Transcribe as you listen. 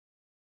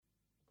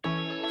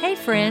Hey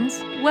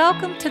friends,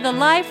 welcome to the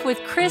Life with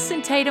Chris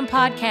and Tatum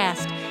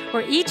podcast,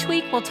 where each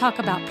week we'll talk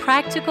about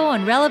practical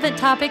and relevant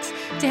topics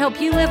to help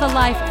you live a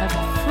life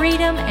of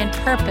freedom and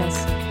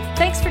purpose.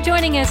 Thanks for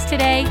joining us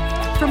today.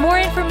 For more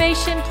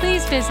information,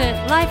 please visit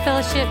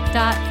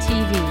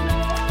lifefellowship.tv.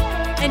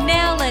 And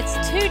now let's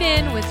tune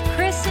in with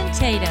Chris and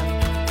Tatum.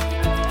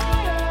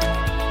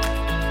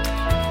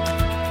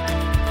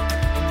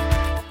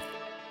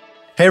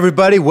 Hey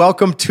everybody,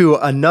 welcome to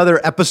another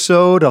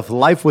episode of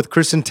Life with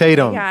Chris and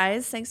Tatum. Hey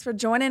guys, thanks for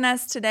joining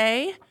us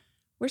today.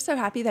 We're so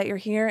happy that you're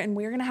here and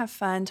we're going to have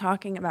fun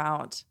talking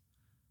about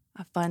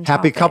a fun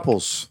Happy topic.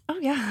 couples. Oh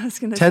yeah, I was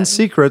going to 10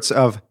 secrets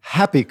of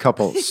happy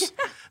couples.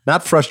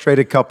 Not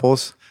frustrated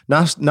couples,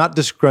 not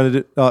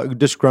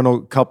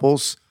disgruntled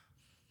couples,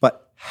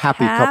 but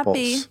happy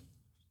couples.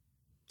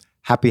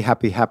 Happy.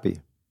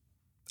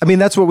 I mean,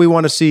 that's what we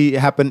want to see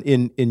happen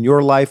in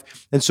your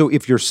life. And so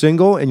if you're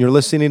single and you're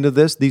listening to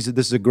this, this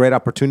is a great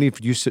opportunity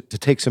for you to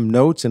take some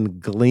notes and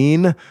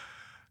glean.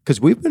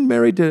 Because we've been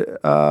married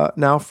to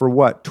now for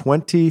what,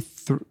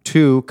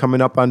 22,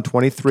 coming up on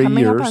 23 years.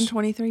 Coming up on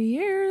 23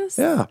 years.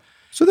 Yeah.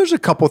 So there's a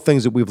couple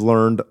things that we've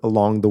learned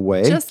along the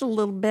way. Just a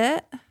little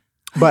bit.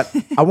 But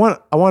I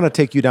want to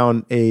take you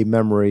down a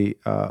memory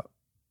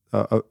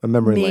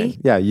lane.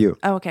 Yeah, you.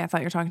 Oh, okay. I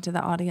thought you were talking to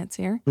the audience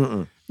here.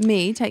 Mm-mm.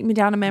 Me, take me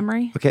down a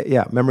memory. Okay,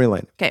 yeah, memory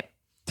lane. Okay.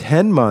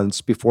 10 months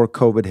before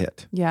COVID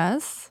hit,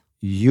 Yes.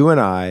 you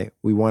and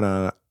we went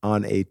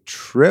on a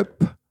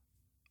trip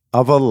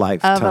of a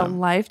lifetime. Of a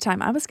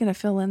lifetime. I was going to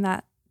fill in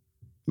that.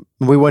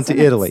 We went to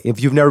sentence. Italy.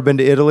 If you've never been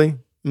to Italy,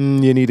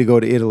 you need to go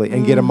to Italy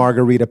and get a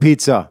margarita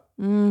pizza.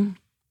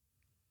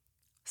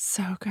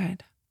 So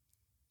good.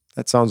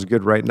 That sounds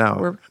good right now.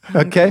 We're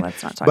hungry. Okay.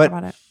 Let's not talk But,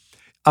 about it.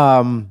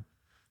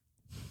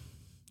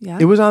 Yeah.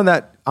 It was on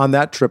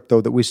that trip, though,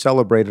 that we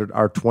celebrated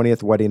our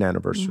 20th wedding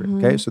anniversary.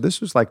 Mm-hmm. Okay, so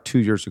this was like 2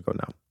 years ago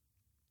now.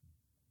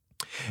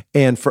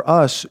 And for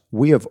us,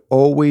 we have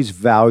always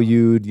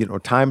valued,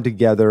 time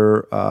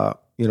together,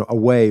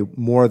 away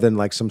more than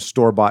like some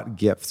store-bought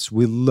gifts.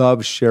 We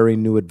love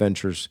sharing new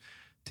adventures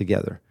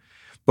together.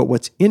 But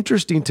what's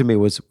interesting to me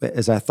was,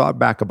 as I thought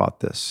back about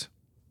this,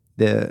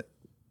 that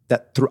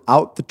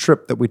throughout the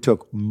trip that we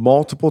took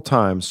multiple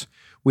times,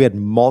 we had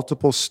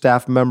multiple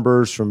staff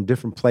members from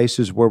different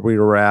places where we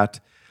were at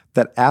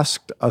that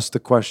asked us the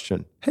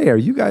question, hey, are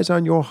you guys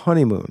on your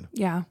honeymoon?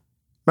 Yeah.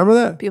 Remember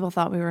that? People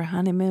thought we were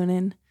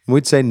honeymooning.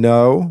 We'd say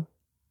no.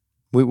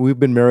 We've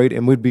been married,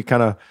 and we'd be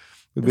kind of...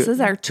 This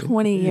is our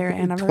 20-year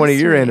anniversary.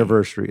 20-year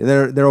anniversary.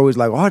 And they're always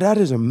like, oh, that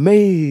is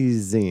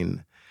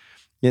amazing.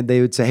 And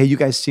they would say, hey, you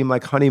guys seem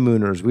like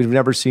honeymooners. We've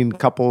never seen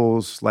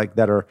couples like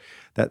that are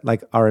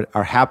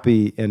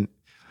happy and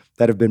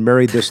that have been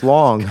married this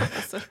long.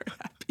 Couples that are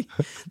happy.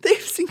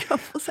 They've seen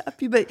couples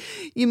happy, but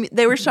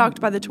they were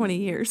shocked by the 20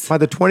 years. By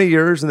the 20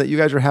 years, and that you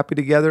guys are happy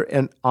together.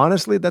 And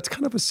honestly, that's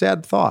kind of a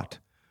sad thought,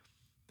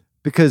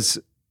 because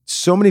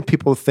so many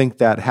people think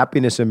that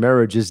happiness in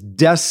marriage is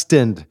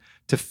destined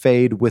to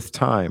fade with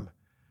time.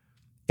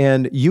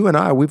 And you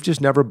and we've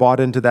just never bought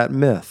into that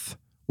myth.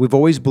 We've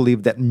always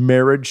believed that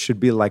marriage should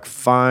be like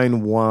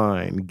fine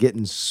wine,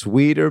 getting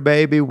sweeter,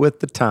 baby, with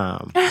the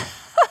time.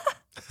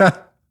 I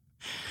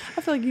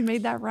feel like you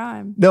made that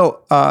rhyme.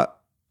 No,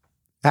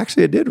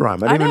 actually it did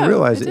rhyme. I didn't even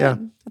realize it. Yeah.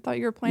 I thought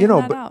you were planning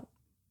that out.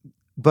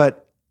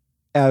 But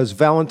as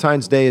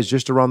Valentine's Day is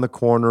just around the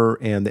corner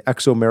and the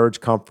EXO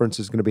Marriage Conference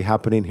is going to be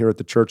happening here at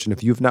the church, and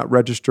if you've not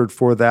registered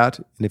for that,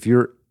 and if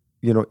you're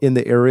in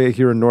the area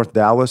here in North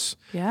Dallas.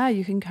 Yeah,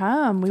 you can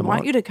come. We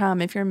want you to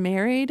come. If you're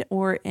married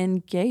or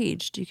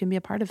engaged, you can be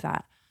a part of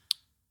that.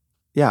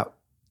 Yeah.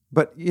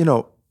 But,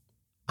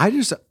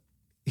 here's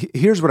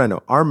what I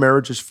know. Our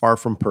marriage is far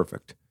from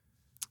perfect.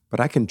 But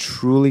I can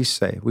truly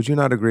say, would you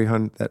not agree,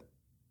 hon,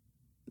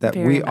 that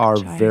we are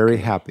very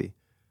happy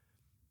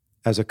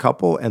as a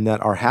couple, and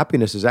that our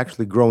happiness is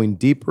actually growing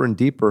deeper and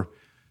deeper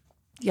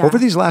over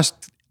these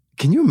last...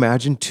 Can you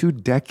imagine 2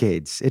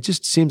 decades? It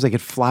just seems like it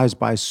flies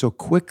by so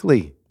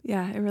quickly.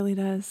 Yeah, it really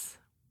does.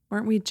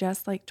 Weren't we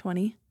just like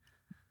 20?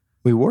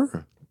 We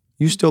were.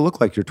 You still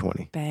look like you're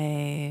 20.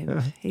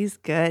 Babe, he's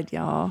good,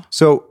 y'all.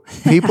 So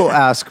people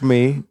ask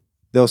me,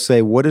 they'll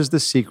say, what is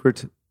the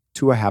secret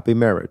to a happy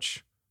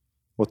marriage?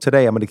 Well,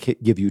 today I'm going to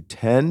give you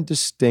 10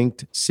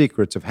 distinct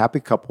secrets of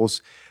happy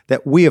couples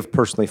that we have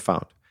personally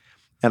found.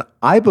 And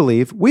we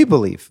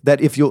believe that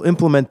if you'll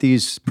implement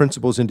these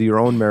principles into your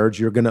own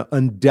marriage, you're going to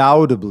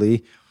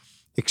undoubtedly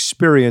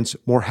experience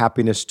more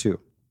happiness too.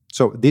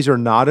 So these are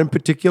not in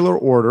particular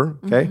order,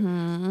 okay?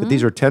 Mm-hmm. But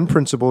these are 10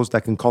 principles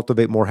that can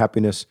cultivate more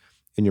happiness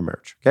in your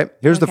marriage, okay?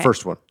 Here's the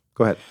first one.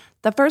 Go ahead.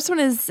 The first one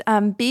is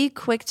be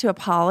quick to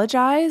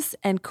apologize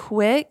and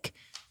quick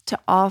to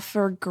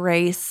offer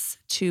grace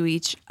to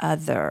each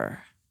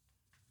other.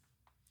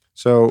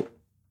 So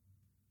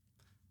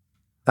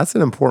that's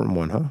an important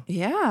one, huh?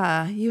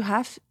 Yeah, you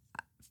have.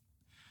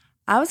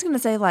 I was going to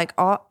say, like,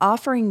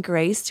 offering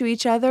grace to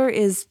each other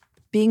is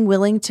being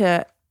willing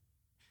to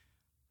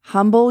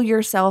humble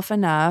yourself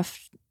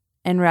enough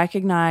and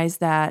recognize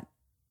that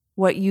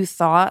what you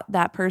thought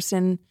that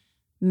person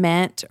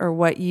meant or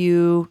what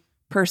you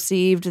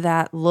perceived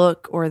that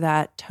look or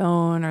that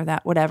tone or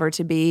that whatever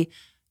to be,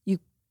 you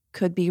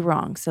could be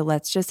wrong. So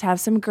let's just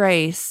have some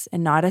grace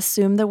and not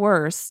assume the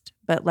worst,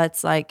 but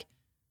let's like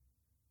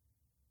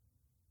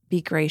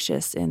be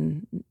gracious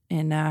and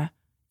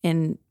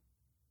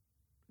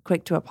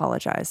quick to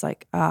apologize.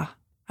 Like, I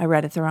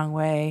read it the wrong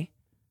way.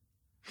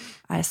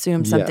 I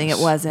assumed something it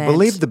wasn't.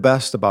 Believe the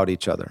best about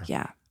each other.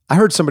 Yeah. I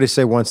heard somebody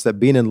say once that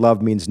being in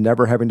love means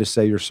never having to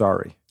say you're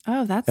sorry.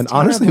 Oh, that's And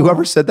terrible. honestly,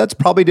 whoever said that's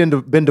probably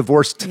been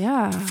divorced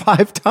Yeah.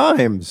 5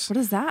 times. What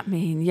does that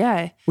mean?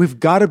 Yeah. We've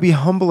got to be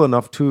humble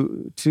enough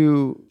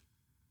to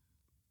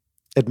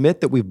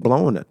admit that we've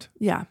blown it,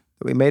 Yeah.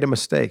 that we made a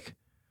mistake.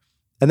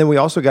 And then we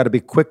also got to be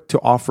quick to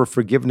offer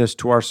forgiveness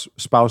to our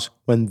spouse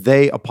when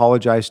they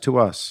apologize to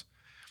us.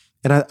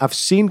 And I've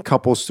seen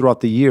couples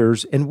throughout the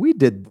years, and we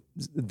did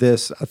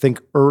this, I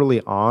think, early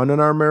on in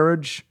our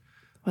marriage.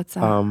 What's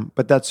that?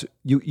 But that's,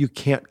 you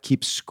can't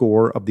keep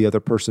score of the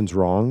other person's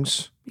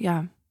wrongs.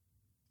 Yeah.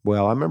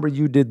 Well, I remember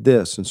you did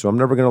this, and so I'm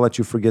never going to let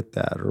you forget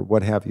that, or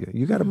what have you.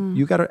 You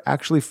got to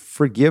actually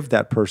forgive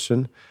that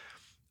person.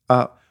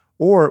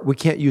 Or we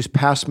can't use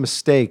past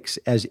mistakes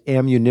as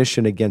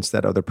ammunition against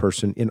that other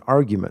person in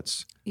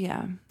arguments.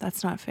 Yeah.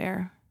 That's not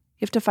fair.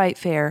 You have to fight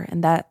fair.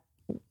 And that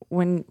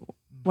when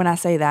I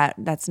say that,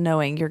 that's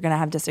knowing you're going to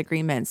have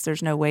disagreements.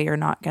 There's no way you're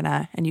not going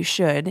to, and you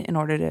should, in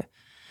order to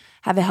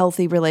have a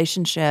healthy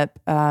relationship,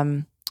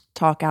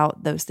 talk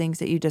out those things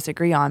that you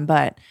disagree on,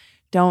 but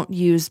don't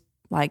use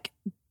like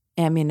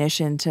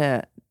ammunition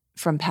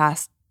from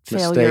past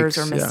failures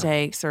or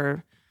mistakes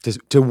or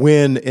to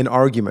win an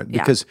argument.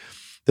 Yeah. Because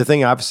the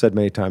thing I've said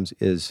many times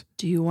is,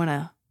 do you want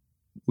to?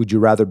 Would you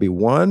rather be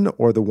one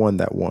or the one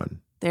that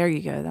won? There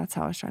you go. That's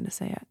how I was trying to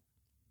say it.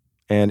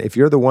 And if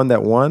you're the one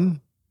that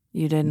won,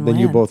 you didn't then win.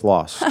 you both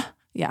lost.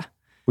 Yeah.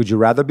 Would you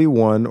rather be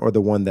one or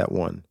the one that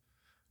won?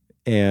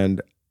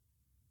 And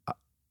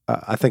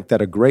I think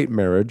that a great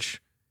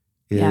marriage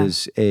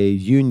is a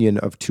union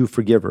of 2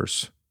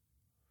 forgivers.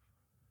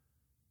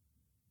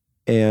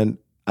 And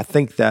I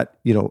think that,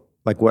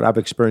 like what I've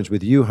experienced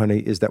with you, honey,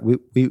 is that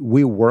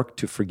we work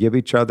to forgive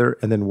each other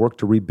and then work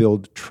to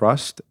rebuild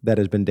trust that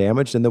has been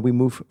damaged, and then we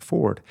move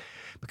forward.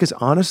 Because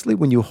honestly,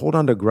 when you hold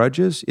on to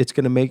grudges,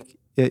 it'll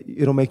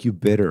make you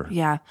bitter.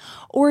 Yeah.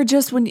 Or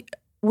just when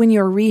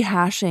you're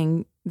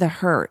rehashing the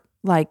hurt,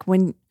 like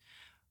when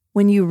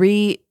you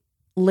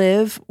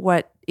relive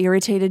what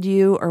irritated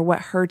you or what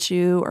hurt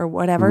you or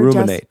whatever.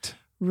 Ruminate.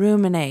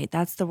 Ruminate.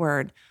 That's the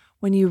word.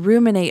 When you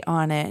ruminate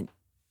on it,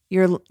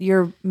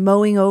 you're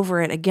mowing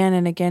over it again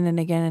and again and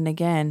again and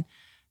again.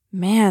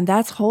 Man,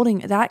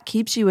 that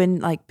keeps you in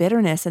like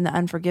bitterness, and the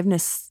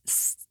unforgiveness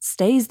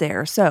stays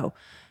there. So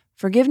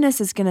forgiveness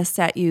is going to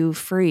set you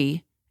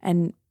free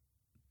and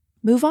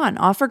move on.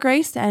 Offer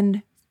grace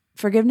and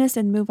forgiveness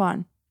and move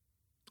on.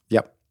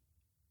 Yep.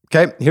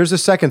 Okay, here's the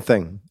second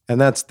thing, and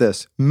that's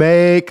this.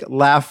 Make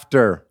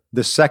laughter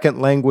the second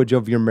language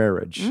of your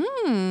marriage.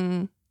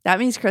 That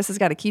means Chris has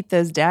got to keep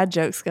those dad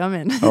jokes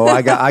coming. Oh,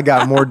 I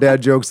got more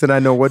dad jokes than I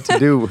know what to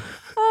do.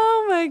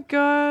 Oh my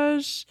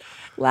gosh.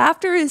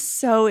 Laughter is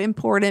so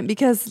important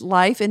because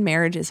life in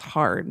marriage is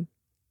hard,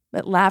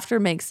 but laughter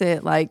makes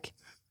it like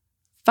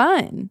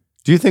fun.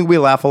 Do you think we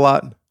laugh a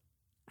lot?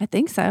 I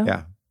think so.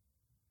 Yeah.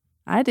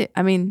 I do.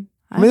 I mean,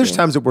 there's do.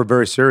 times that we're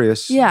very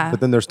serious. Yeah. But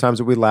then there's times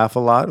that we laugh a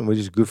lot and we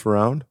just goof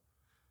around.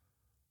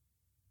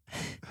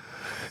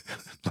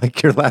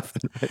 Like you're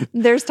laughing. Right?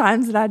 There's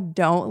times that I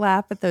don't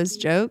laugh at those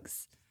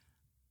jokes.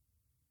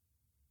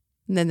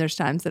 And then there's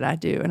times that I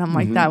do. And I'm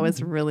like, that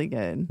was really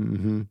good.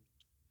 Mm-hmm.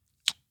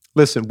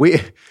 Listen,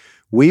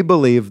 we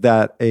believe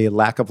that a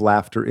lack of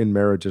laughter in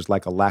marriage is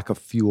like a lack of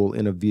fuel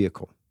in a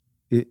vehicle.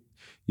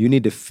 You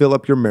need to fill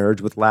up your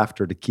marriage with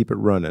laughter to keep it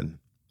running.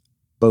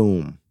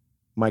 Boom.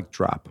 Mic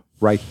drop.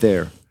 Right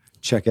there.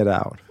 Check it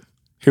out.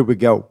 Here we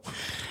go.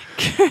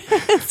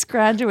 Chris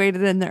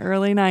graduated in the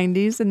early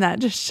 90s, and that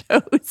just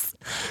shows.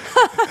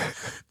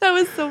 That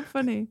was so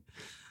funny.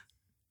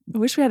 I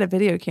wish we had a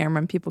video camera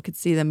and people could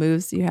see the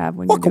moves you have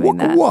when you're doing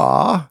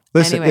that.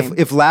 Listen, Anyway.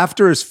 if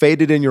laughter is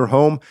faded in your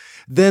home,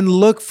 then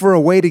look for a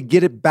way to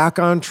get it back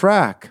on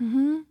track.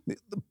 Mm-hmm.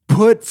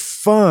 Put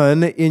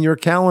fun in your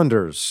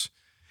calendars.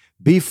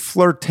 Be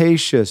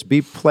flirtatious.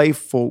 Be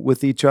playful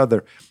with each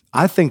other.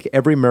 I think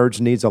every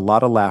marriage needs a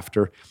lot of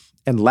laughter.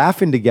 And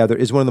laughing together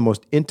is one of the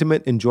most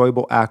intimate,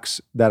 enjoyable acts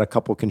that a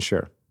couple can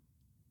share.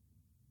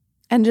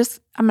 And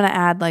just, I'm going to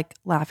add, like,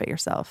 laugh at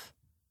yourself.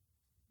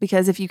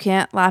 Because if you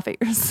can't laugh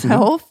at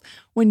yourself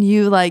when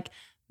you, like,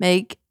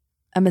 make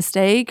a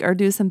mistake or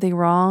do something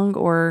wrong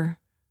or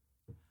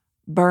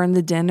burn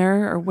the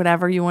dinner or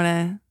whatever you want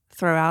to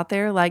throw out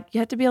there, like, you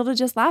have to be able to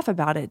just laugh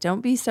about it.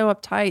 Don't be so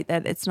uptight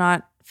that it's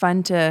not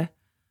fun to...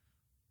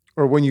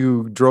 Or when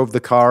you drove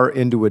the car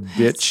into a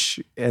ditch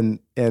and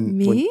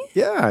Me?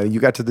 You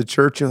got to the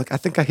church, you're like, I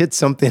think I hit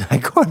something. I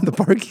go out in the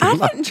parking I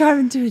lot. didn't drive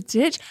into a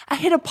ditch. I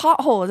hit a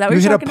pothole. Is that what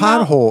You you're hit a talking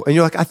about? pothole, and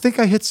you're like, I think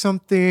I hit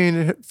something.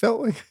 And it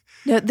felt like,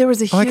 No, there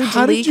was a huge like,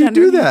 how leak did you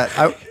do underneath.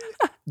 that?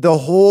 The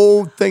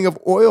whole thing of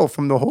oil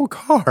from the whole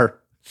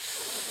car.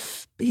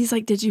 he's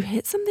like, did you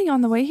hit something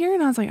on the way here?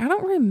 And I was like, I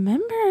don't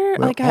remember.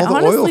 Well, like, I all the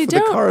oil honestly for the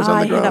don't. car is on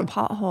the I hit a ground.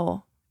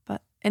 pothole.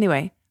 But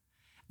anyway,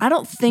 I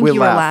don't think We you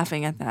laughed. were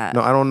laughing at that.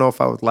 No, I don't know if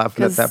I was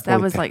laughing at because that point.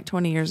 that was like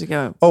 20 years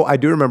ago. Oh, I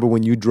do remember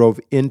when you drove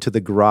into the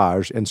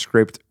garage and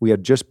scraped. We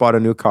had just bought a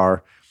new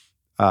car.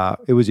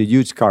 It was a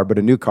used car, but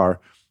a new car.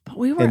 But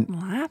we weren't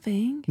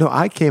laughing. No,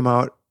 I came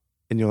out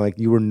and you're like,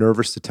 you were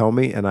nervous to tell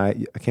me. And I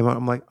came out,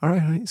 I'm like, all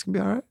right, honey, it's going to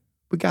be all right.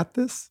 We got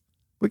this.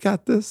 We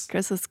got this.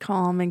 Chris was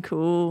calm and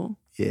cool.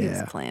 He was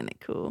Yeah. playing it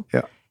cool.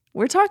 Yeah.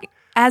 We're talking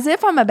as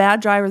if I'm a bad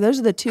driver. Those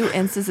are the two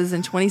instances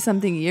in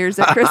 20-something years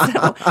that Chris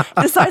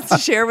decides to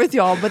share with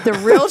y'all. But the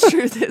real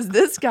truth is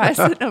this guy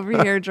sitting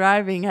over here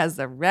driving has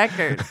the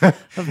record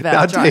of bad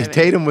I'll tell you, driving.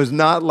 Tatum was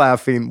not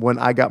laughing when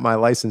I got my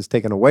license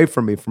taken away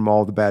from me from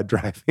all the bad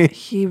driving.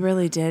 He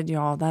really did,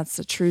 y'all. That's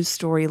a true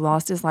story.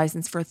 Lost his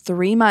license for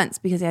 3 months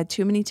because he had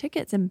too many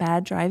tickets and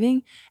bad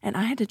driving. And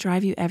I had to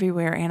drive you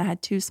everywhere. And I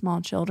had 2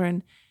 small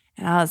children.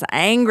 And I was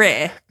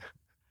angry.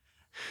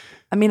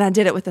 I mean, I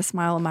did it with a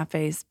smile on my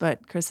face,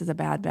 but Chris is a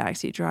bad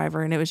backseat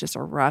driver, and it was just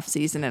a rough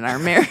season in our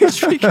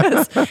marriage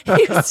because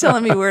he was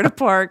telling me where to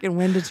park and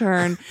when to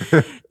turn,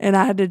 and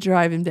I had to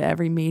drive him to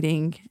every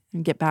meeting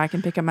and get back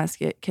and pick up my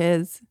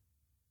kids,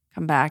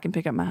 come back and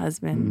pick up my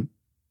husband. Mm-hmm.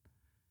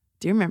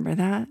 Do you remember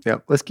that? Yeah,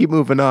 let's keep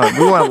moving on.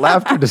 We want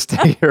laughter to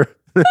stay here.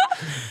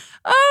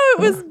 Oh,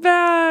 it was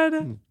bad.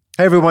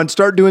 Hey, everyone,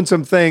 start doing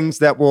some things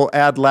that will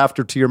add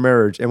laughter to your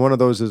marriage. And one of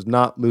those is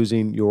not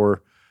losing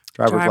your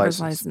driver's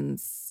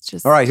license.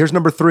 Just All right, here's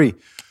number 3.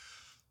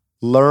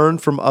 Learn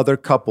from other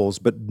couples,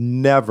 but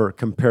never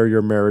compare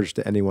your marriage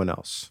to anyone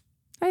else.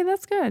 Hey,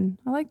 that's good.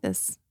 I like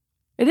this.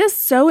 It is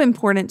so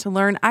important to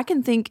learn. I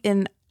can think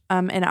in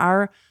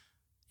our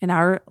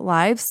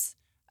lives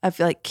of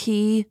like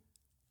key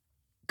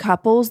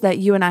couples that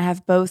you and I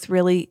have both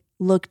really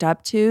looked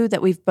up to,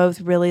 that we've both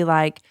really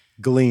like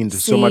Gleaned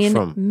so much seen.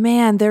 from.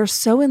 Man, they're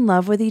so in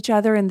love with each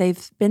other and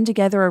they've been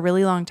together a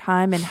really long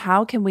time. And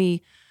how can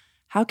we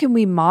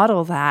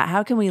model that?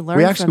 How can we learn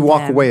We actually from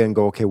walk them? away and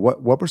go, okay,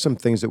 what were some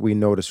things that we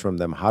noticed from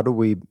them? How do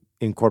we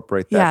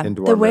incorporate that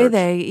into the our way marriage?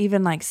 they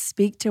even like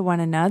speak to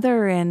one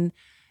another and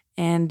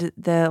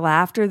the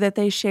laughter that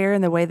they share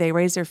and the way they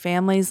raise their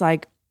families.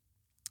 Like,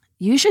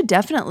 you should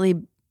definitely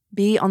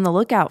be on the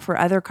lookout for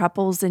other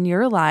couples in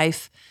your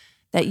life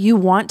that you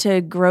want to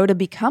grow to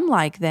become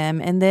like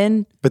them. And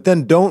then, But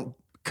then don't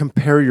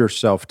compare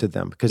yourself to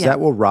them because Yeah.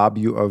 that will rob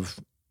you of,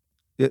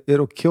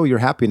 it'll kill your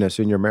happiness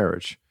in your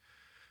marriage.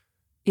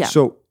 Yeah.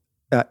 So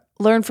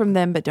learn from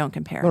them, but don't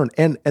compare. learn.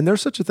 And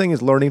there's such a thing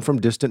as learning from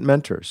distant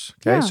mentors.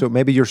 Okay. Yeah. So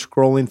maybe you're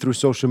scrolling through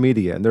social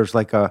media and there's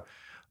like a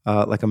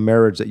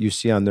marriage that you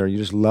see on there. And you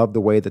just love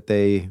the way that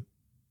they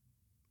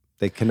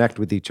connect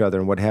with each other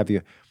and what have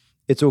you.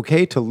 It's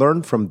okay to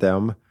learn from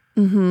them,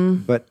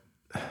 but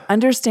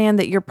Understand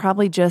that you're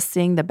probably just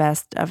seeing the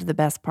best of the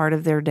best part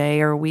of their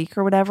day or week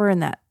or whatever.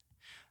 And that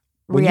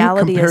when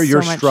reality you compare is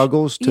your so much,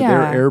 struggles to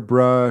Yeah. their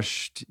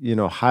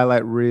airbrushed,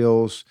 highlight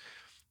reels,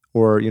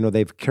 or,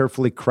 they've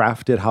carefully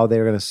crafted how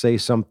they're going to say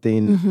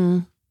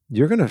something,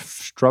 you're going to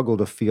struggle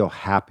to feel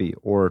happy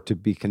or to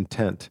be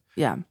content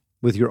Yeah.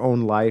 with your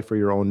own life or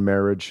your own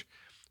marriage.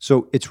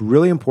 So it's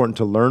really important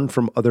to learn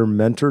from other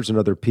mentors and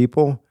other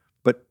people,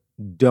 but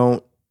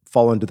don't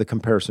fall into the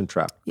comparison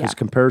trap because Yeah.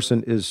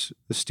 comparison is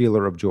the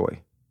stealer of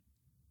joy.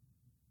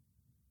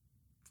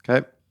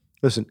 Okay?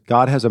 Listen,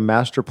 God has a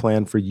master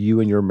plan for you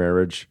and your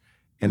marriage,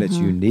 and it's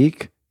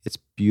unique, it's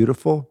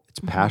beautiful, it's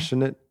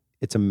passionate,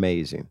 it's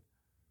amazing.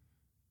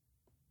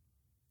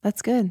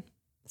 That's good.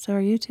 So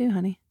are you too,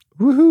 honey.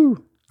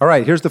 Woohoo! All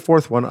right, here's the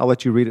 4th one. I'll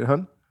let you read it,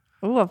 hon.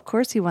 Oh, of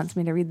course he wants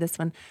me to read this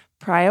one.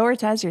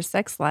 Prioritize your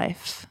sex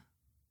life.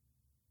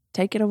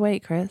 Take it away,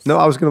 Chris. No,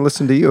 I was going to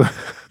listen to you.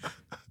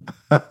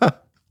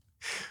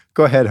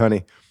 Go ahead,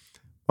 honey.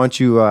 Why don't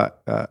you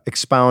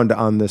expound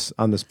on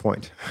this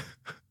point?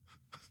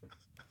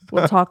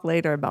 We'll talk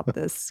later about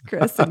this,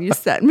 Chris, and you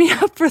set me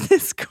up for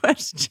this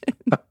question.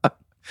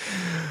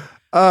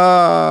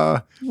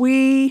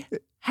 We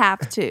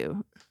have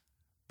to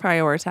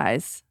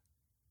prioritize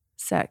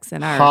sex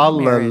in our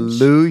marriage.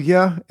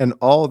 Hallelujah. And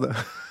all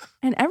the...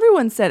 And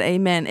everyone said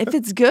amen. If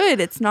it's good,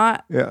 it's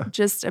not Yeah.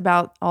 just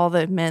about all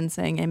the men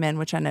saying amen,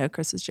 which I know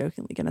Chris is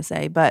jokingly going to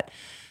say. But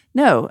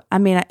no, I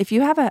mean,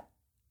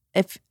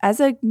 if as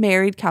a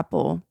married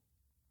couple,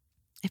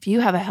 if you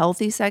have a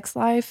healthy sex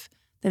life,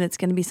 then it's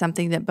going to be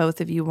something that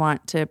both of you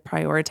want to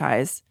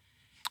prioritize.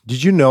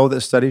 Did you know that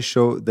studies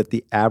show that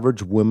the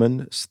average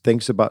woman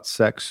thinks about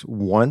sex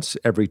once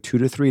every 2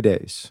 to 3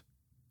 days,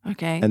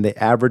 Okay. and the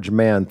average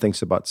man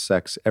thinks about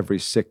sex every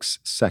 6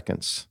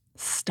 seconds?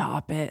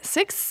 Stop it.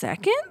 6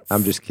 seconds?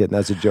 I'm just kidding.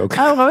 That's a joke.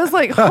 Oh, I was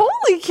like,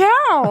 holy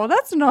cow.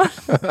 That's not.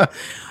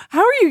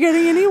 How are you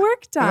getting any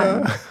work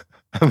done?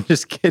 I'm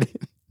just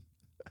kidding.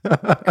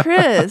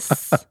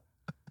 Chris.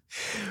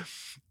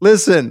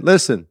 Listen,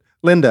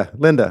 Linda,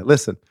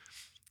 listen.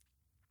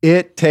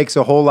 It takes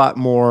a whole lot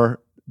more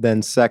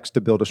than sex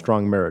to build a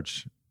strong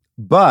marriage,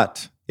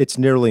 but it's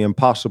nearly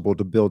impossible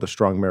to build a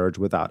strong marriage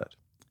without it.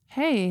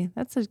 Hey,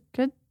 that's a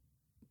good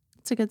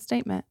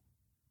statement.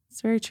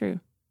 It's very true.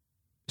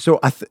 So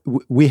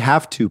we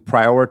have to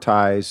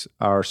prioritize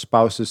our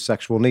spouse's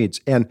sexual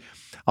needs. And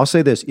I'll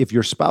say this, if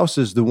your spouse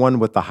is the one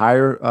with the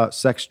higher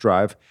sex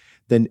drive,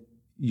 then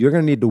you're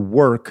going to need to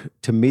work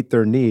to meet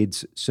their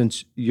needs,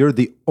 since you're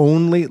the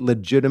only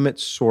legitimate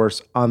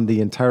source on the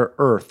entire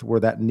earth where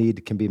that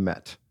need can be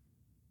met.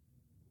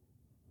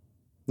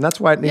 And that's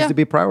why it needs to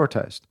be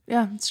prioritized.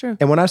 Yeah, it's true.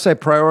 And when I say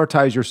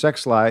prioritize your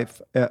sex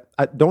life,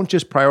 don't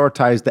just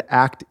prioritize the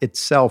act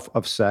itself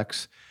of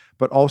sex,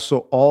 but also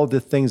all the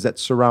things that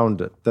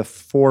surround it, the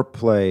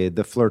foreplay,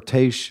 the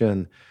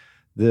flirtation,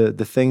 the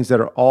things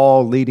that are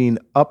all leading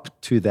up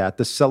to that,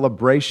 the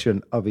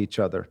celebration of each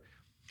other.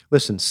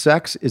 Listen,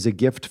 sex is a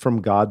gift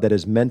from God that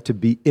is meant to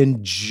be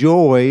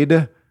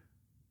enjoyed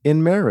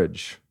in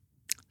marriage.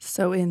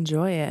 So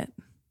enjoy it.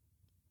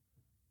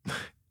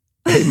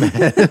 Amen.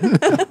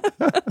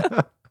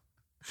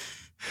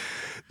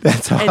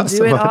 That's awesome. And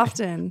do it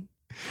often.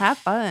 Have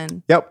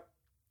fun. Yep.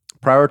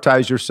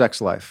 Prioritize your sex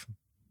life.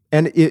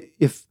 And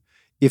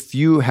if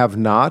you have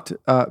not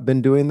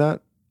been doing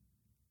that,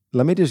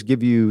 let me just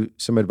give you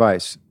some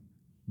advice.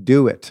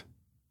 Do it.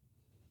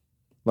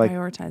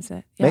 Prioritize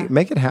it. Yeah.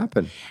 Make it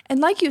happen.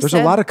 And like you There's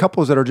said, a lot of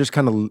couples that are just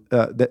kind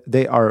of,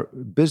 they are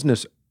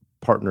business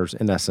partners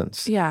in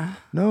essence. Yeah.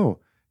 No,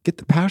 get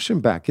the passion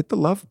back, get the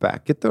love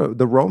back, get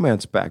the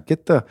romance back,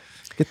 get the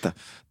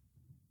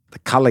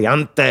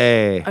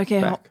caliente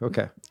back.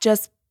 Okay.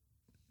 Just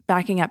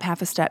backing up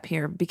half a step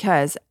here,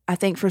 because I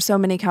think for so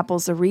many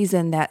couples, the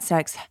reason that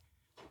sex,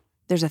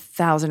 there's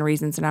 1,000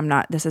 reasons,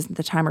 and this isn't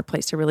the time or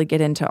place to really get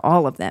into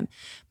all of them.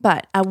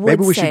 But I would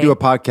Maybe we should do a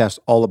podcast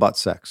all about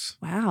sex.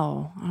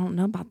 Wow, I don't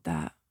know about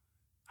that.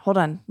 Hold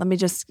on. Let me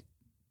just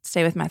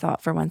stay with my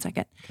thought for 1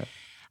 second. Okay.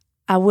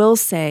 I will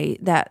say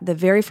that the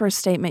very first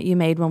statement you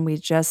made when we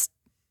just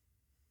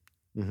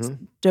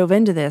dove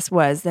into this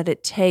was that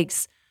it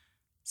takes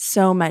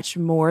so much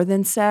more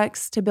than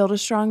sex to build a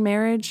strong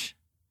marriage.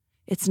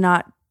 It's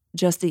not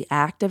just the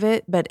act of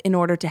it, but in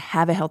order to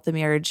have a healthy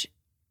marriage,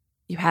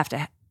 you have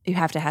to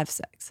have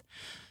sex.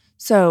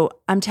 So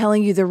I'm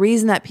telling you, the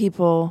reason that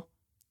people,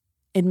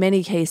 in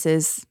many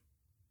cases,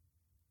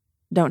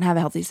 don't have a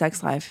healthy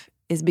sex life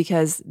is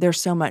because there's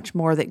so much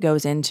more that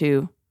goes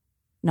into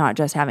not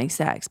just having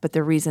sex, but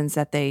the reasons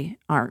that they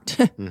aren't,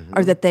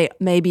 or that they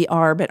maybe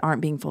are but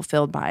aren't being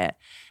fulfilled by it.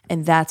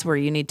 And that's where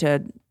you need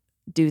to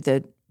do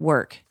the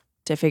work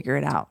to figure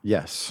it out.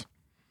 Yes.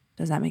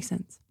 Does that make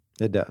sense?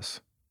 It does.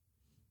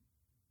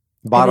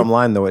 Bottom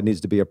line, though, it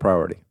needs to be a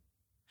priority.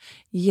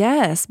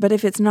 Yes, but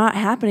if it's not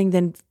happening,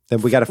 then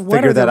we got to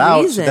figure that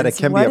out so that it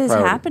can be a priority. What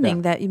is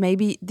happening that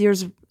maybe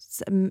there's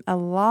a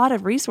lot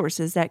of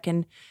resources that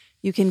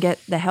you can get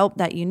the help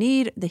that you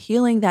need, the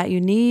healing that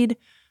you need.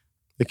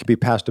 It could be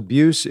past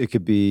abuse. It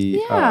could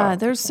be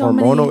there's so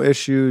hormonal many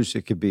issues.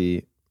 It could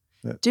be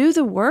do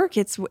the work.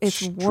 It's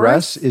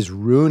stress is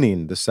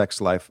ruining the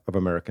sex life of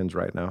Americans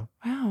right now.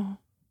 Wow.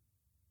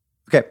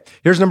 Okay,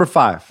 here's number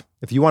 5.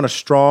 If you want a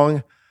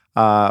strong,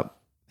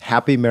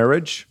 happy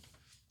marriage,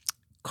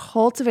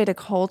 cultivate a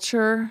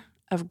culture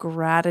of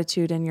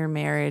gratitude in your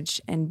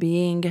marriage and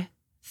being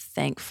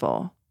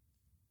thankful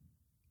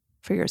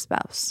for your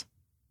spouse.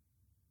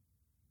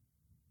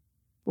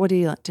 What do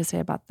you like to say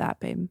about that,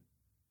 babe?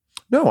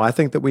 No, I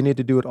think that we need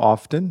to do it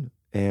often,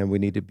 and we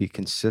need to be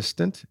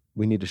consistent.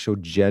 We need to show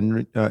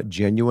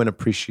genuine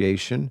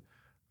appreciation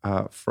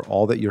for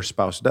all that your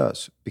spouse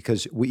does,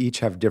 because we each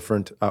have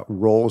different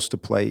roles to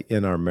play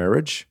in our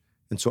marriage.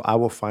 And so I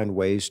will find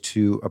ways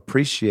to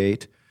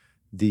appreciate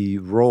the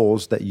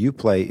roles that you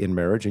play in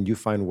marriage, and you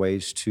find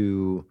ways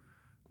to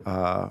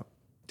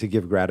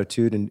give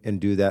gratitude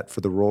and do that for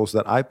the roles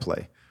that I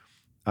play.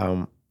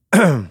 And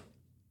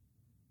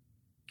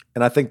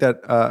I think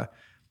that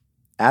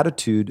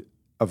attitude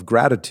of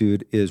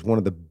gratitude is one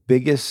of the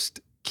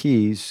biggest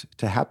keys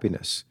to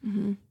happiness.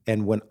 Mm-hmm.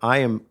 And when I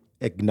am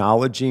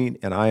acknowledging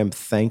and I am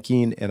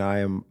thanking and I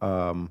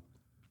am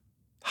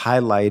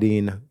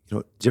highlighting,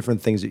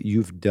 different things that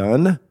you've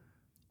done,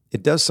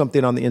 it does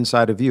something on the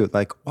inside of you.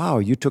 Like, wow,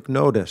 you took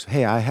notice.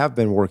 Hey, I have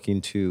been working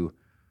to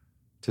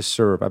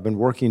serve. I've been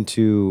working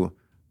to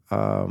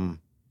go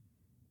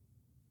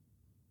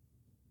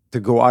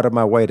out of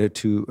my way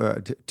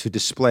to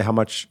display how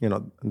much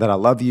that I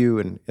love you,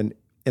 and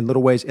in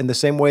little ways, in the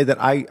same way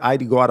that I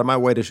go out of my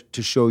way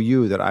to show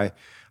you that I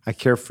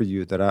care for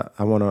you, that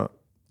I want to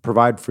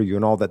provide for you,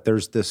 and all that.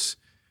 There's this,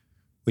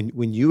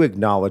 when you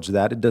acknowledge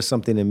that, it does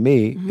something in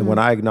me, and when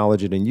I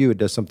acknowledge it in you, it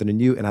does something in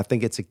you. And I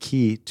think it's a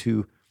key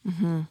to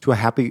a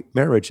happy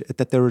marriage,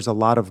 that there is a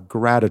lot of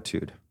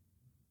gratitude.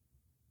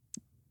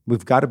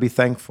 We've got to be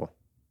thankful.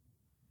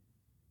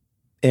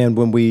 And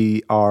when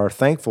we are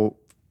thankful,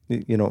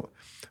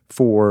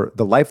 for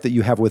the life that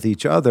you have with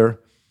each other,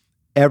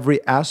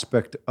 every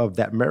aspect of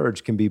that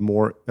marriage can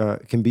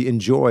be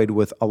enjoyed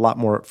with a lot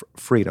more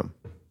freedom.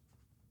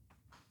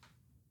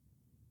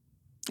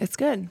 It's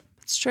good.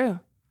 It's true.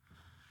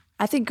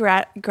 I think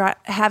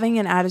having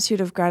an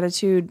attitude of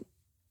gratitude,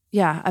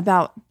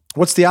 about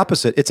What's the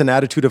opposite? It's an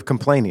attitude of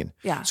complaining.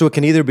 Yeah. So it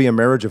can either be a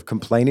marriage of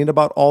complaining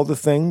about all the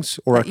things,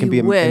 or That it can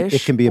you be wish,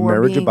 it can be a or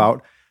marriage being-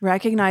 about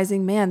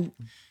recognizing, man,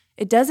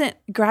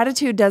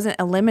 gratitude doesn't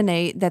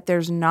eliminate that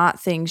there's not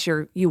things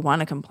you want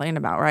to complain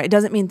about, right? It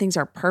doesn't mean things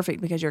are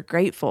perfect because you're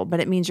grateful, but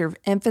it means you're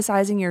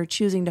emphasizing, you're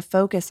choosing to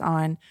focus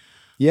on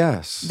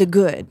yes. the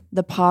good,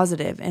 the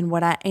positive, and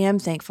what I am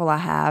thankful I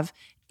have,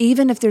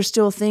 even if there's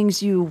still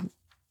things you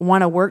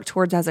want to work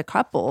towards as a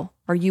couple,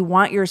 or you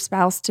want your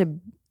spouse to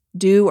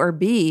do or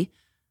be,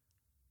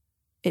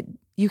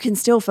 you can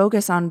still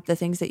focus on the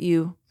things that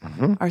you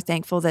are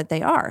thankful that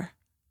they are.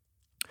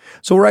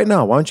 So right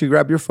now, why don't you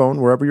grab your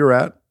phone wherever you're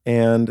at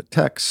and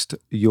text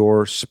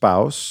your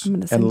spouse I'm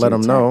gonna send and let you a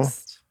them know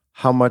text.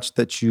 how much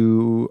that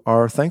you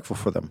are thankful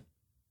for them.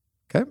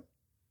 Okay?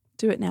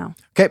 Do it now.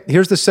 Okay,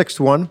 here's the sixth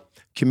one.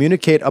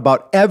 Communicate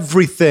about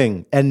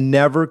everything and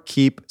never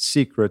keep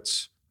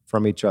secrets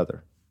from each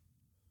other.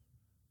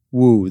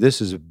 Woo,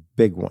 this is a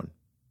big one.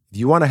 If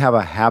you want to have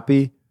a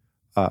happy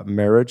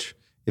marriage,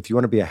 if you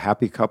want to be a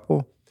happy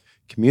couple,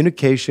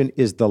 communication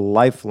is the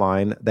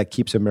lifeline that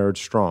keeps a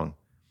marriage strong.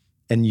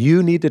 And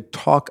you need to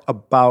talk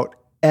about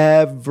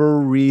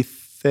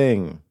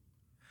everything.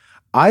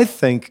 I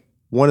think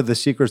one of the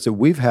secrets that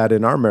we've had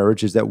in our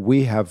marriage is that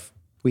we have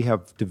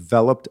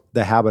developed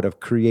the habit of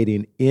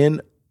creating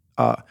uninterrupted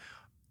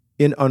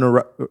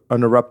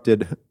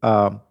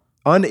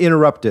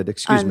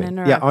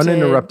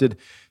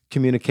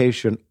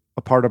communication,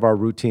 a part of our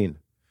routine,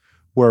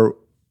 where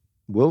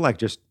we'll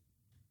just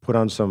put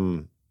on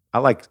some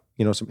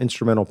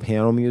instrumental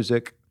piano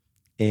music,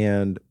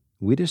 and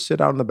we just sit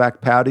out on the back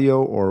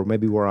patio, or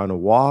maybe we're on a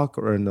walk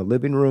or in the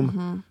living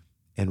room,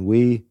 and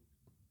we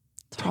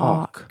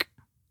talk.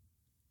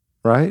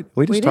 Right?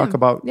 We just talk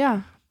about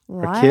our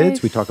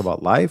kids. We talk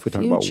about life. We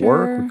talk about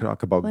work. We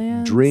talk about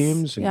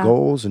dreams and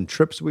goals and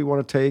trips we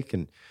want to take,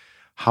 and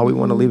how we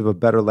want to leave a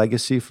better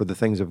legacy for the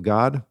things of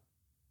God.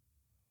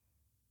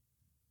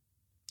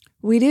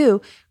 We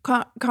do.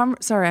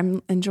 Sorry,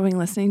 I'm enjoying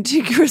listening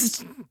to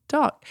Chris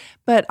talk.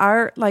 But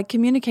our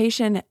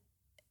communication,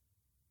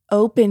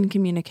 open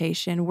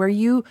communication, where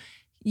you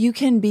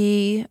can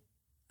be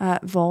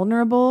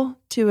vulnerable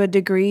to a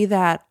degree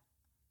that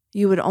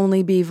you would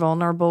only be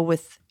vulnerable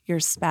with your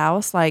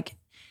spouse,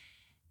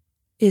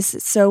 is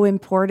so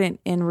important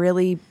in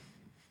really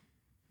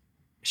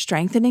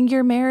strengthening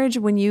your marriage,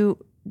 when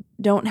you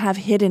don't have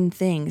hidden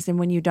things, and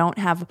when you don't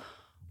have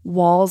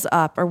walls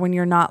up, or when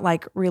you're not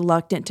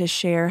reluctant to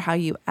share how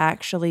you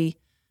actually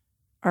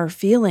are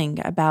feeling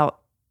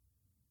about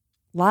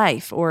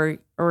life, or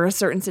a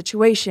certain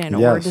situation,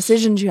 or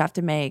decisions you have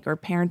to make, or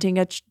parenting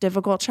a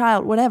difficult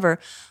child, whatever.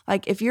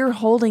 If you're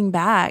holding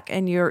back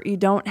and you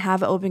don't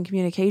have open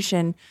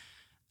communication,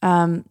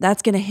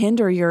 that's going to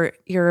hinder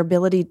your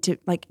ability to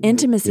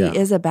intimacy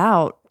is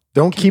about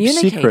don't keep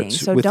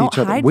secrets so with don't each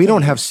other. hide We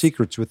don't have things.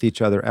 secrets with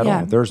each other at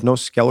all. There's no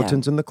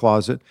skeletons in the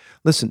closet.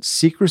 Listen,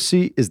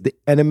 secrecy is the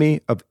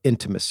enemy of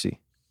intimacy.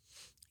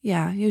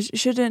 Yeah, you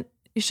shouldn't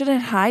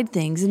hide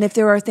things. And if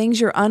there are things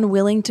you're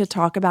unwilling to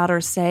talk about or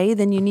say,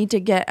 then you need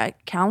to get a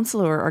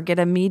counselor, or get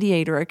a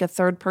mediator, or a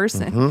third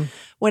person.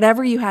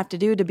 Whatever you have to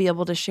do to be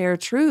able to share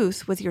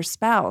truth with your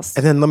spouse.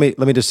 And then let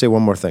me just say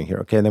one more thing here,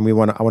 okay? And then I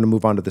want to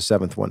move on to the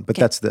seventh one. But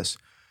that's this: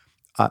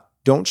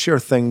 don't share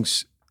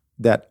things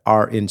that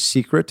are in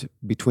secret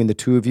between the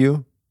two of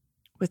you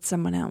with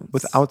someone else,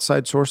 with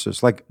outside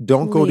sources.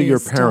 Don't go to your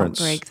parents.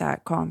 Don't break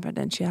that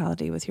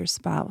confidentiality with your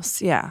spouse.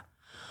 Yeah.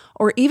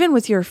 Or even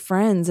with your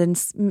friends. And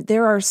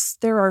there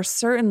are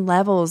certain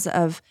levels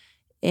of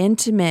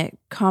intimate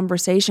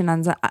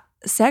conversation,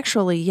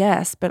 sexually,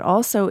 yes, but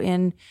also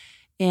in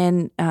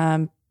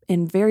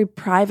very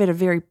private or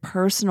very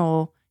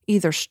personal,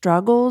 either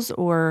struggles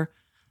or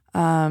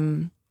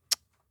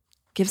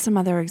give some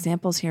other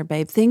examples here,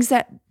 babe. Things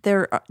that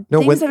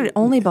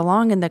only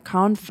belong in the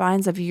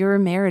confines of your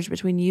marriage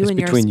between you and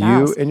your spouse. Between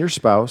you and your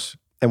spouse.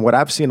 And what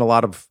I've seen a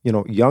lot of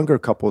younger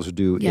couples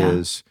do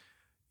is,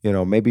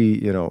 maybe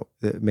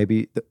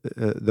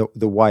the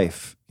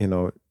wife,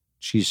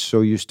 she's so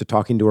used to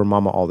talking to her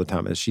mama all the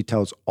time, and she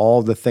tells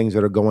all the things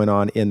that are going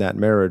on in that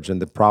marriage,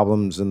 and the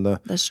problems and the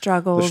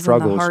struggles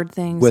and the hard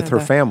things with her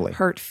family,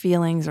 hurt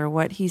feelings, or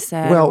what he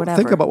said. Well, or whatever.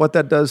 Think about what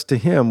that does to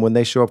him when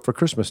they show up for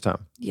Christmas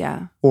time,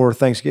 or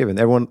Thanksgiving.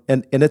 Everyone,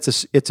 and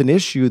it's an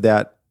issue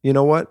that, you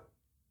know what,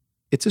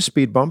 it's a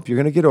speed bump. You're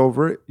going to get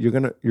over it. You're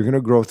going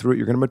to grow through it.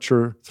 You're going to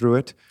mature through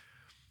it.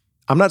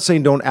 I'm not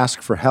saying don't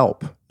ask for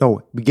help.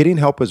 No, getting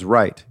help is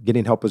right.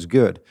 Getting help is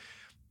good.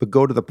 But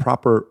go to the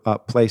proper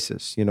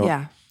places,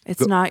 Yeah,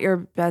 it's not your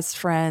best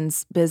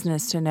friend's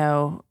business to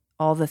know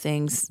all the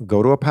things.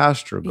 Go to a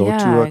pastor. Go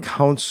to a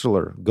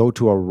counselor. Go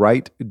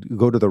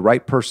to the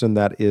right person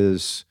that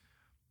is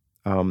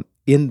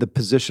in the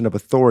position of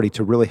authority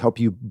to really help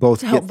you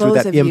both get through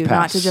that impasse.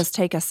 Not to just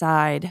take a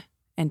side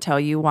and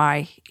tell you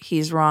why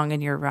he's wrong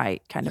and you're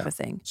right, kind of a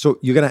thing. So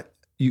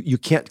you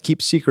can't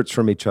keep secrets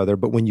from each other,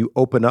 but when you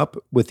open up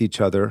with each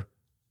other,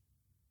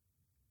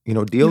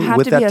 deal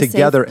with that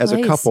together as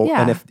a couple.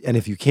 Yeah. And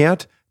if you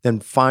can't, then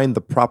find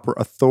the proper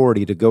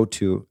authority to go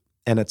to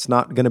and it's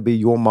not going to be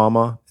your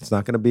mama. It's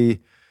not going to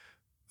be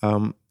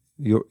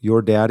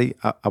your daddy.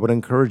 I would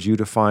encourage you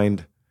to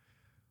find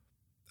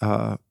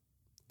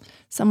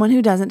someone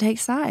who doesn't take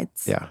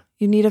sides. Yeah.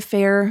 You need a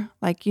fair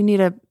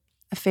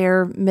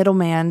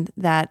middleman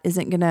that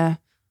isn't going to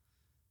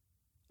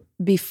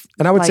be.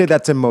 And I would say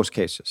that's in most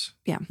cases.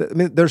 Yeah. I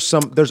mean, there's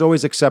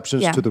always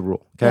exceptions to the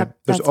rule. Okay. Yep,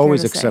 there's that's fair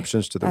always to say.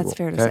 exceptions to the rule. That's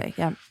fair to okay? say.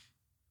 Yeah.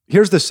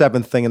 Here's the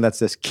seventh thing, and that's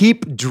this: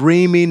 keep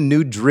dreaming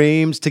new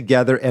dreams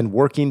together and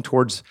working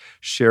towards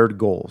shared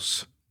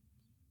goals.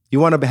 You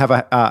want to have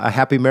a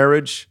happy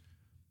marriage?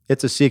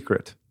 It's a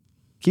secret.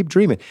 Keep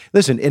dreaming.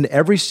 Listen, in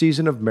every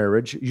season of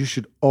marriage, you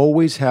should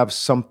always have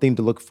something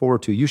to look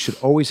forward to. You should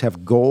always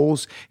have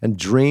goals and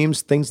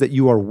dreams, things that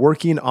you are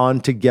working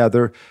on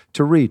together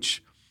to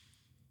reach.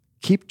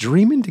 Keep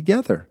dreaming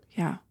together.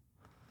 Yeah.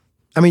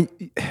 I mean,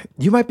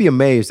 you might be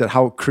amazed at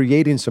how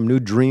creating some new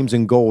dreams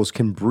and goals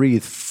can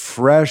breathe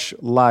fresh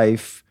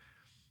life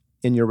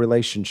in your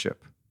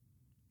relationship.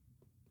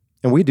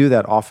 And we do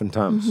that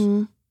oftentimes.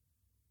 Mm-hmm.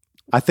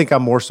 I think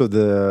I'm more so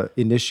the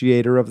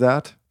initiator of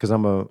that because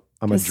I'm a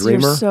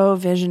dreamer. You're so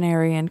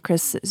visionary, and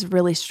Chris is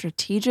really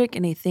strategic,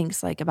 and he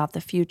thinks like about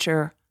the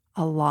future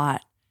a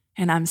lot.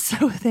 And I'm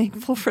so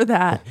thankful for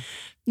that.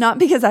 Not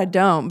because I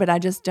don't, but I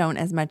just don't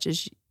as much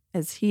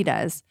as he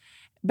does.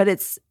 But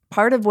it's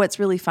part of what's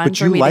really fun but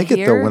for me to hear. But you like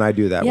it though when I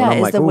do that. Yeah, when I'm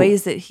is like, the ooh.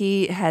 ways that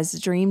he has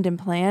dreamed and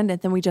planned,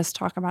 and then we just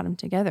talk about them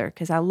together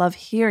because I love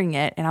hearing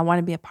it and I want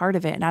to be a part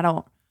of it, and I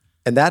don't.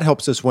 And that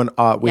helps us when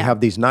we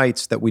have these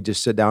nights that we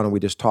just sit down and we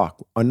just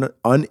talk.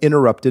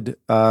 Uninterrupted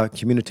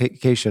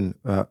communication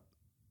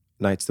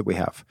nights that we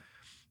have.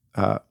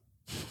 That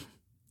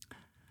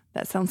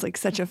sounds like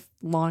such a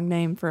long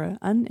name for an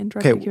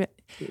uninterrupted. Okay.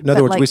 In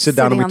other words, we sit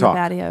down and we talk. On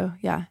the patio.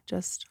 Yeah,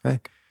 just. Okay.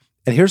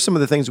 And here's some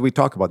of the things that we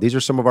talk about. These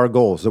are some of our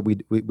goals that we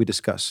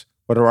discuss.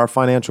 What are our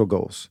financial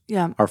goals?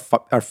 Yeah.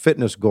 Our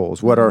fitness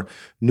goals. What are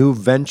new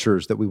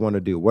ventures that we want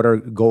to do? What are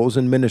goals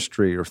in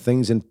ministry or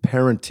things in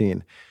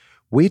parenting?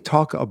 We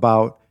talk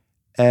about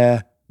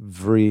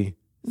everything.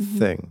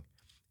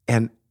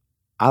 And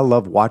I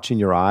love watching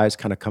your eyes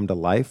kind of come to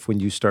life when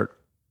you start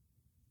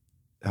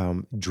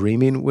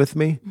dreaming with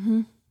me.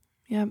 Mm-hmm.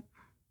 Yep.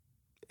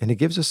 And it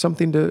gives us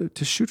something to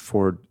shoot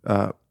forward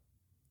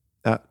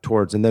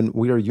towards. And then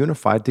we are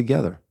unified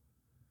together.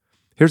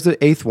 Here's the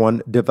eighth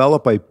one: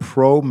 develop a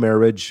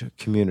pro-marriage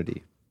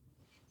community.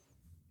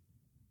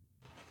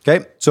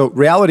 Okay, so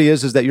reality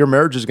is that your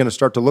marriage is going to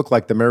start to look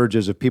like the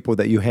marriages of people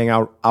that you hang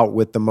out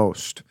with the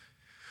most.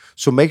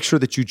 So make sure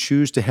that you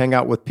choose to hang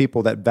out with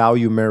people that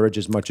value marriage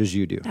as much as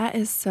you do. That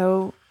is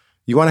so.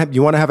 You want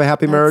to have a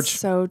happy marriage?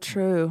 So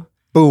true.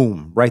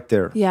 Boom, right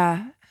there.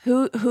 Yeah,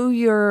 who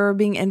you're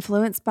being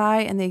influenced by,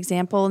 and the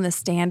example and the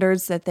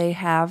standards that they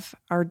have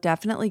are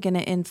definitely going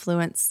to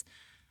influence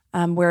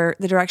where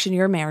the direction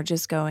your marriage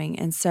is going.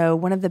 And so,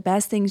 one of the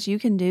best things you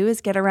can do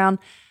is get around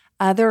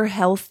other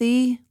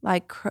healthy,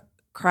 like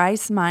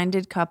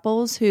Christ-minded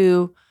couples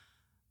who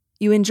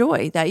you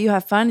enjoy, that you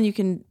have fun and you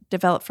can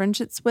develop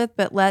friendships with,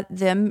 but let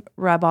them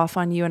rub off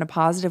on you in a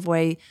positive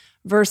way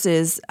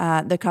versus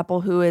the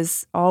couple who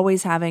is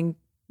always having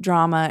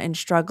drama and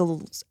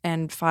struggles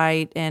and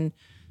fight and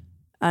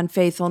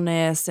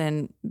unfaithfulness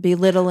and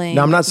belittling.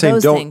 Now, I'm not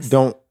saying things.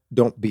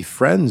 don't be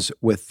friends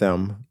with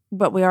them.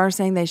 But we are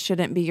saying they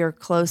shouldn't be your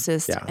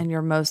closest and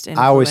your most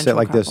influential I always say it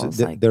like couples.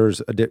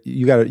 this: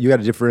 you got to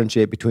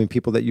differentiate between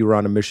people that you're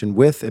on a mission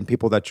with and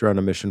people that you're on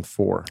a mission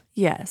for.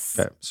 Yes.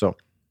 Okay,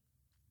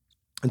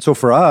 so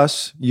for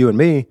us, you and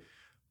me,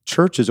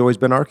 church has always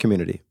been our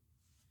community.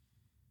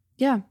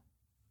 Yeah,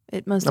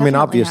 it most. I mean,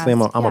 obviously,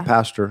 has. I'm a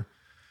pastor,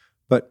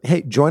 but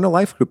hey, join a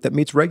life group that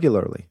meets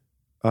regularly.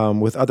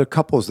 With other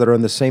couples that are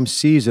in the same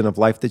season of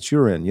life that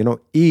you're in.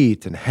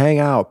 Eat and hang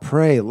out,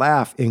 pray,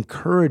 laugh,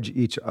 encourage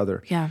each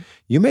other. Yeah.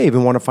 You may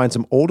even want to find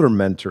some older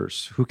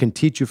mentors who can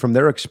teach you from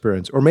their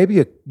experience, or maybe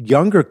a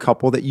younger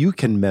couple that you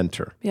can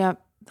mentor. Yeah,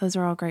 those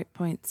are all great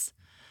points.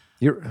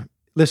 Your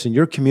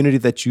community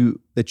that you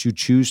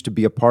choose to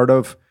be a part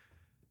of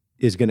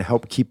is going to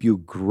help keep you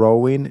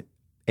growing.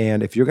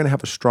 And if you're going to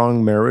have a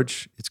strong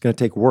marriage, it's going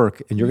to take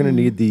work, and you're going to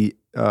need the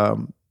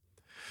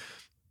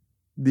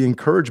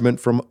encouragement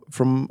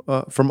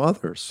from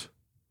others.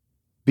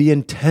 Be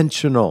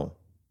intentional.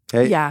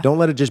 Okay. Yeah. Don't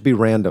let it just be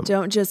random.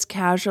 Don't just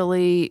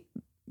casually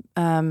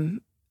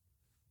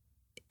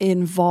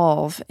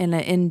involve in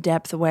an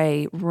in-depth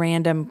way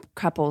random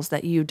couples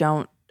that you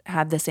don't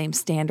have the same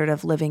standard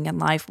of living in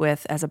life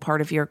with as a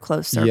part of your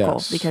close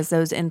circle, because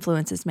those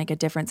influences make a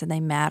difference and they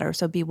matter.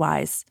 So be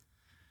wise.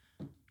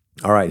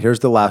 All right.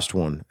 Here's the last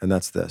one, and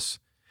that's this: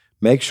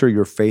 make sure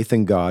your faith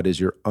in God is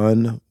your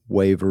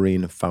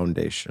unwavering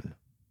foundation.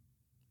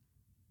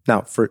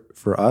 Now,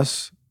 for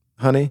us,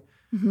 honey,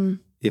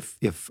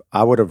 if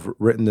I would have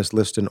written this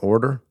list in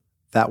order,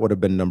 that would have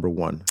been number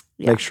one.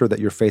 Yeah. Make sure that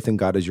your faith in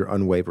God is your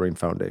unwavering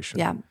foundation.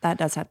 Yeah, that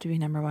does have to be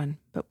number one.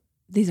 But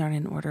these aren't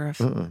in order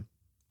of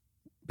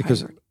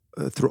because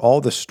through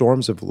all the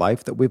storms of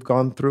life that we've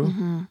gone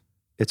through,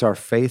 it's our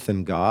faith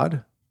in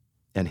God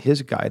and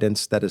His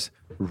guidance that has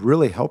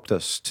really helped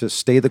us to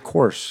stay the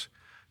course,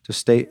 to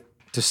stay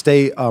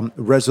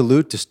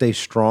resolute, to stay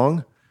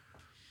strong.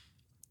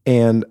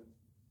 And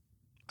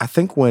I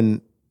think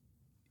when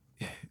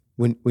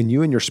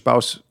you and your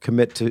spouse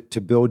commit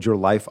to build your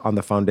life on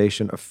the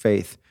foundation of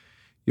faith,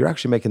 you're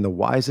actually making the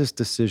wisest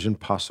decision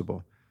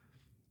possible.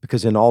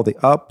 Because in all the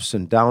ups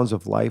and downs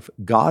of life,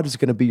 God is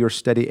going to be your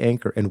steady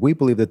anchor. And we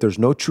believe that there's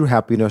no true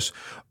happiness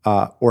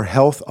or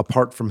health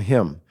apart from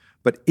Him.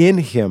 But in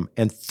Him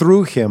and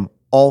through Him,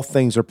 all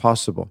things are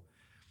possible.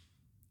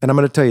 And I'm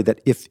going to tell you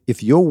that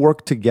if you'll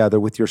work together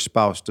with your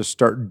spouse to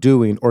start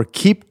doing or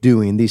keep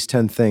doing these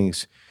 10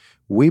 things,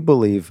 we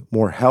believe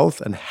more health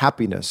and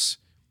happiness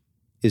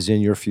is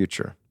in your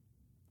future.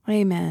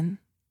 Amen.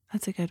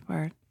 That's a good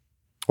word.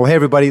 Well, hey,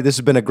 everybody, this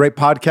has been a great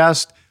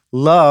podcast.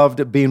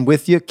 Loved being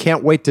with you.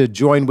 Can't wait to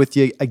join with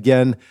you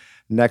again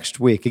next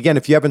week. Again,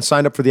 if you haven't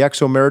signed up for the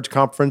XO Marriage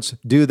Conference,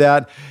 do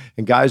that.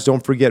 And guys,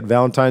 don't forget,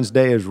 Valentine's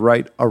Day is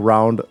right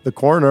around the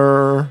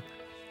corner.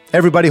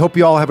 Everybody, hope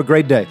you all have a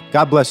great day.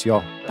 God bless you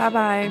all.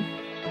 Bye-bye.